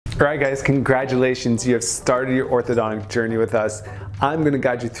All right guys, congratulations, you have started your orthodontic journey with us. I'm gonna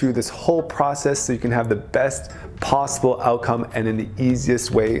guide you through this whole process so you can have the best possible outcome and in the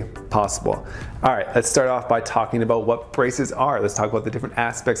easiest way possible. All right, let's start off by talking about what braces are. Let's talk about the different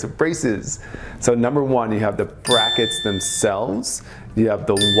aspects of braces. So number one, you have the brackets themselves, you have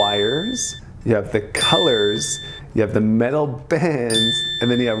the wires, you have the colors, you have the metal bands, and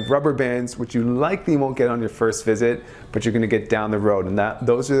then you have rubber bands, which you likely won't get on your first visit, but you're gonna get down the road. And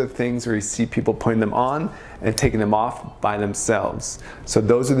those are the things where you see people putting them on and taking them off by themselves. So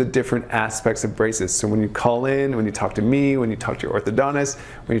those are the different aspects of braces. So when you call in, when you talk to me, when you talk to your orthodontist,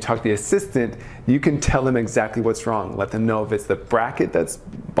 when you talk to the assistant, you can tell them exactly what's wrong. Let them know if it's the bracket that's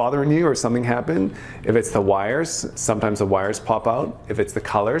bothering you or something happened. If it's the wires, sometimes the wires pop out. If it's the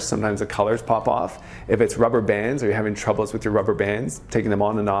colors, sometimes the colors pop off. If it's rubber bands, are you having troubles with your rubber bands, taking them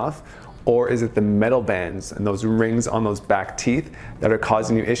on and off? Or is it the metal bands and those rings on those back teeth that are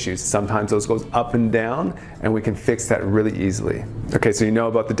causing you issues? Sometimes those goes up and down and we can fix that really easily. Okay, so you know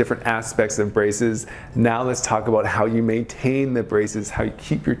about the different aspects of braces. Now let's talk about how you maintain the braces, how you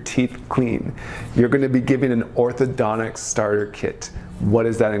keep your teeth clean. You're gonna be given an orthodontic starter kit. What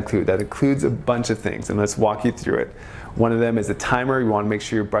does that include? That includes a bunch of things, and let's walk you through it. One of them is a timer. You want to make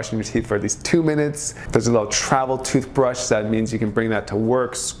sure you're brushing your teeth for at least 2 minutes. There's a little travel toothbrush. So that means you can bring that to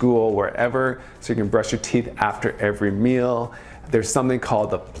work, school, wherever, so you can brush your teeth after every meal. There's something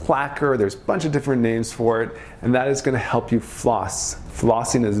called a placker. There's a bunch of different names for it, and that is going to help you floss.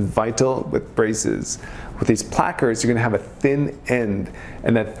 Flossing is vital with braces. With these plackers, you're going to have a thin end,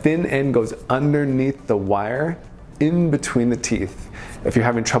 and that thin end goes underneath the wire in between the teeth. If you're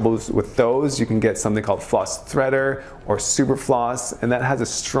having troubles with those, you can get something called floss threader or super floss, and that has a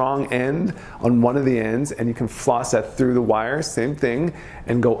strong end on one of the ends, and you can floss that through the wire, same thing,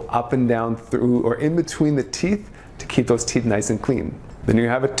 and go up and down through or in between the teeth to keep those teeth nice and clean. Then you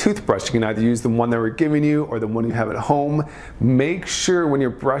have a toothbrush. You can either use the one that we're giving you or the one you have at home. Make sure when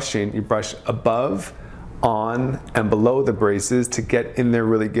you're brushing, you brush above, on, and below the braces to get in there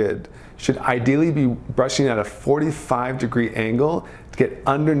really good. Should ideally be brushing at a 45-degree angle to get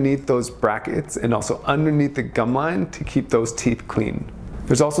underneath those brackets and also underneath the gum line to keep those teeth clean.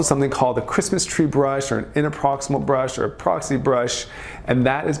 There's also something called a Christmas tree brush or an interproximal brush or a proxy brush, and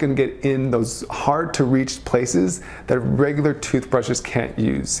that is going to get in those hard to reach places that regular toothbrushes can't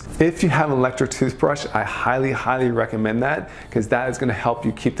use. If you have an electric toothbrush, I highly recommend that, because that is going to help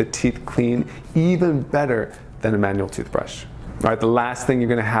you keep the teeth clean even better than a manual toothbrush. All right, the last thing you're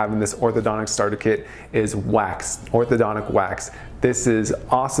gonna have in this orthodontic starter kit is wax, orthodontic wax. This is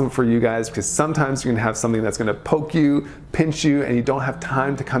awesome for you guys because sometimes you're gonna have something that's gonna poke you, pinch you, and you don't have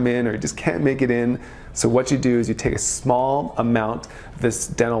time to come in or you just can't make it in. So what you do is you take a small amount of this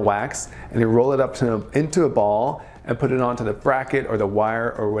dental wax and you roll it up into a ball and put it onto the bracket or the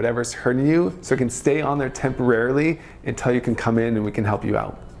wire or whatever's hurting you so it can stay on there temporarily until you can come in and we can help you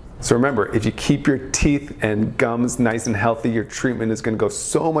out. So remember, if you keep your teeth and gums nice and healthy, your treatment is going to go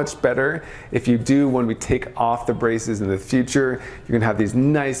so much better. If you do, when we take off the braces in the future, you're going to have these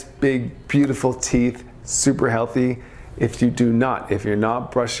nice, big, beautiful teeth, super healthy. If you do not, if you're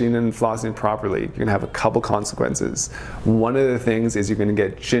not brushing and flossing properly, you're going to have a couple consequences. One of the things is you're going to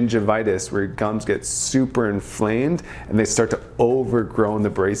get gingivitis, where your gums get super inflamed and they start to overgrow the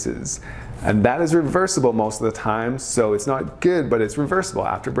braces. And that is reversible most of the time, so it's not good, but it's reversible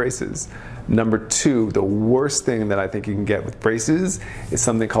after braces. Number two, the worst thing that I think you can get with braces is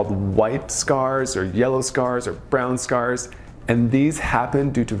something called white scars or yellow scars or brown scars, and these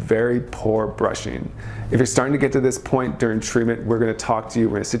happen due to very poor brushing. If you're starting to get to this point during treatment, we're gonna talk to you,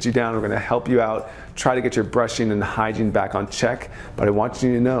 we're gonna sit you down, we're gonna help you out, try to get your brushing and hygiene back on check, but I want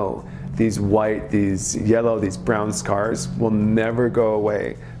you to know these white, these yellow, these brown scars will never go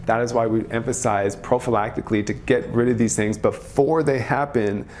away. That is why we emphasize prophylactically to get rid of these things before they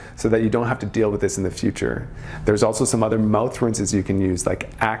happen so that you don't have to deal with this in the future. There's also some other mouth rinses you can use, like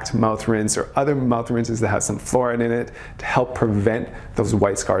Act mouth rinse or other mouth rinses that have some fluoride in it to help prevent those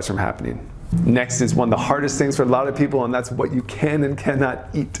white scars from happening. Next is one of the hardest things for a lot of people, and that's what you can and cannot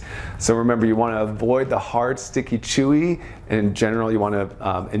eat. So remember, you want to avoid the hard, sticky, chewy, and in general you want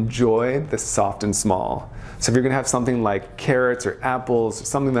to enjoy the soft and small. So if you're going to have something like carrots or apples, or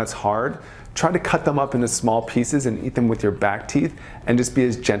something that's hard, try to cut them up into small pieces and eat them with your back teeth and just be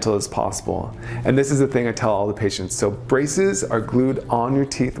as gentle as possible. And this is the thing I tell all the patients. So braces are glued on your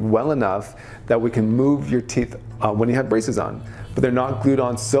teeth well enough that we can move your teeth when you have braces on. But they're not glued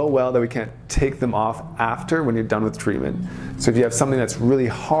on so well that we can't take them off after when you're done with treatment. So if you have something that's really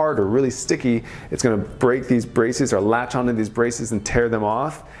hard or really sticky, it's going to break these braces or latch onto these braces and tear them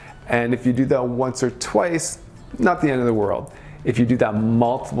off. And if you do that once or twice, not the end of the world. If you do that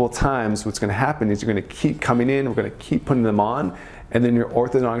multiple times, what's gonna happen is you're gonna keep coming in, we're gonna keep putting them on, and then your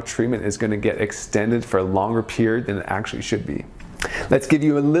orthodontic treatment is gonna get extended for a longer period than it actually should be. Let's give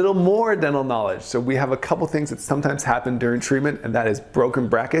you a little more dental knowledge. So we have a couple things that sometimes happen during treatment, and that is broken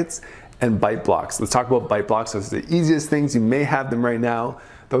brackets and bite blocks. Let's talk about bite blocks. Those are the easiest things. You may have them right now.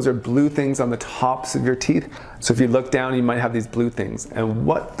 Those are blue things on the tops of your teeth. So if you look down, you might have these blue things. And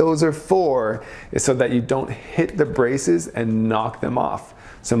what those are for is so that you don't hit the braces and knock them off.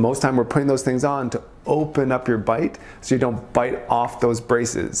 So most time we're putting those things on to open up your bite so you don't bite off those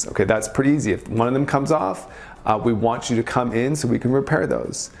braces. Okay, that's pretty easy. If one of them comes off, we want you to come in so we can repair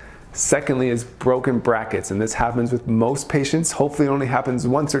those. Secondly is broken brackets, and this happens with most patients. Hopefully it only happens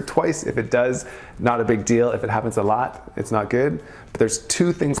once or twice. If it does, not a big deal. If it happens a lot, it's not good. But there's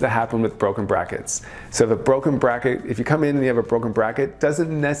two things that happen with broken brackets. So if a broken bracket, if you come in and you have a broken bracket,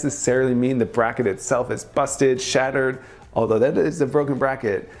 doesn't necessarily mean the bracket itself is busted, shattered, although that is a broken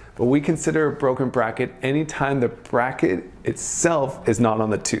bracket. But we consider a broken bracket anytime the bracket itself is not on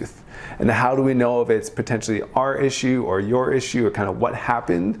the tooth. And how do we know if it's potentially our issue or your issue or kind of what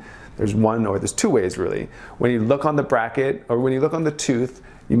happened? There's two ways really. When you look on the bracket or when you look on the tooth,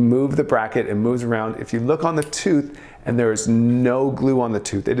 you move the bracket, it moves around. If you look on the tooth and there is no glue on the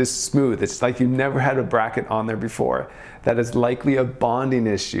tooth, it is smooth. It's like you never had a bracket on there before. That is likely a bonding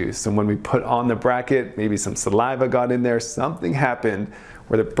issue. So when we put on the bracket, maybe some saliva got in there, something happened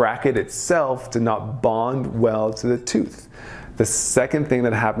where the bracket itself did not bond well to the tooth. The second thing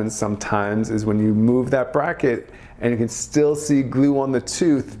that happens sometimes is when you move that bracket and you can still see glue on the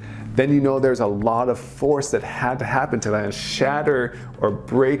tooth, then you know there's a lot of force that had to happen to kind of shatter or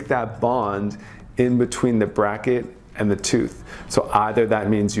break that bond in between the bracket and the tooth. So either that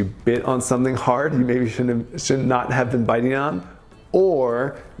means you bit on something hard you maybe should not have been biting on,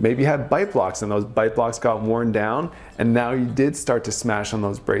 or maybe you had bite blocks and those bite blocks got worn down and now you did start to smash on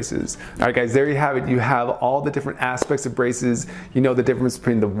those braces. All right guys, there you have it. You have all the different aspects of braces. You know the difference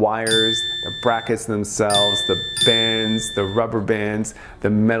between the wires, the brackets themselves, the bands, the rubber bands, the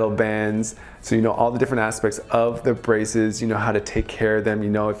metal bands. So you know all the different aspects of the braces. You know how to take care of them. You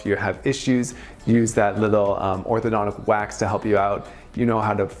know if you have issues, use that little orthodontic wax to help you out. You know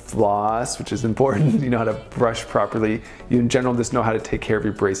how to floss, which is important. You know how to brush properly. You in general just know how to take care of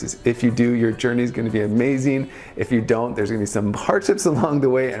your braces. If you do, your journey is going to be amazing. If you don't, there's going to be some hardships along the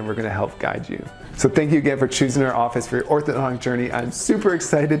way and we're going to help guide you. So thank you again for choosing our office for your orthodontic journey. I'm super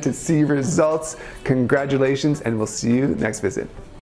excited to see results. Congratulations, and we'll see you next visit.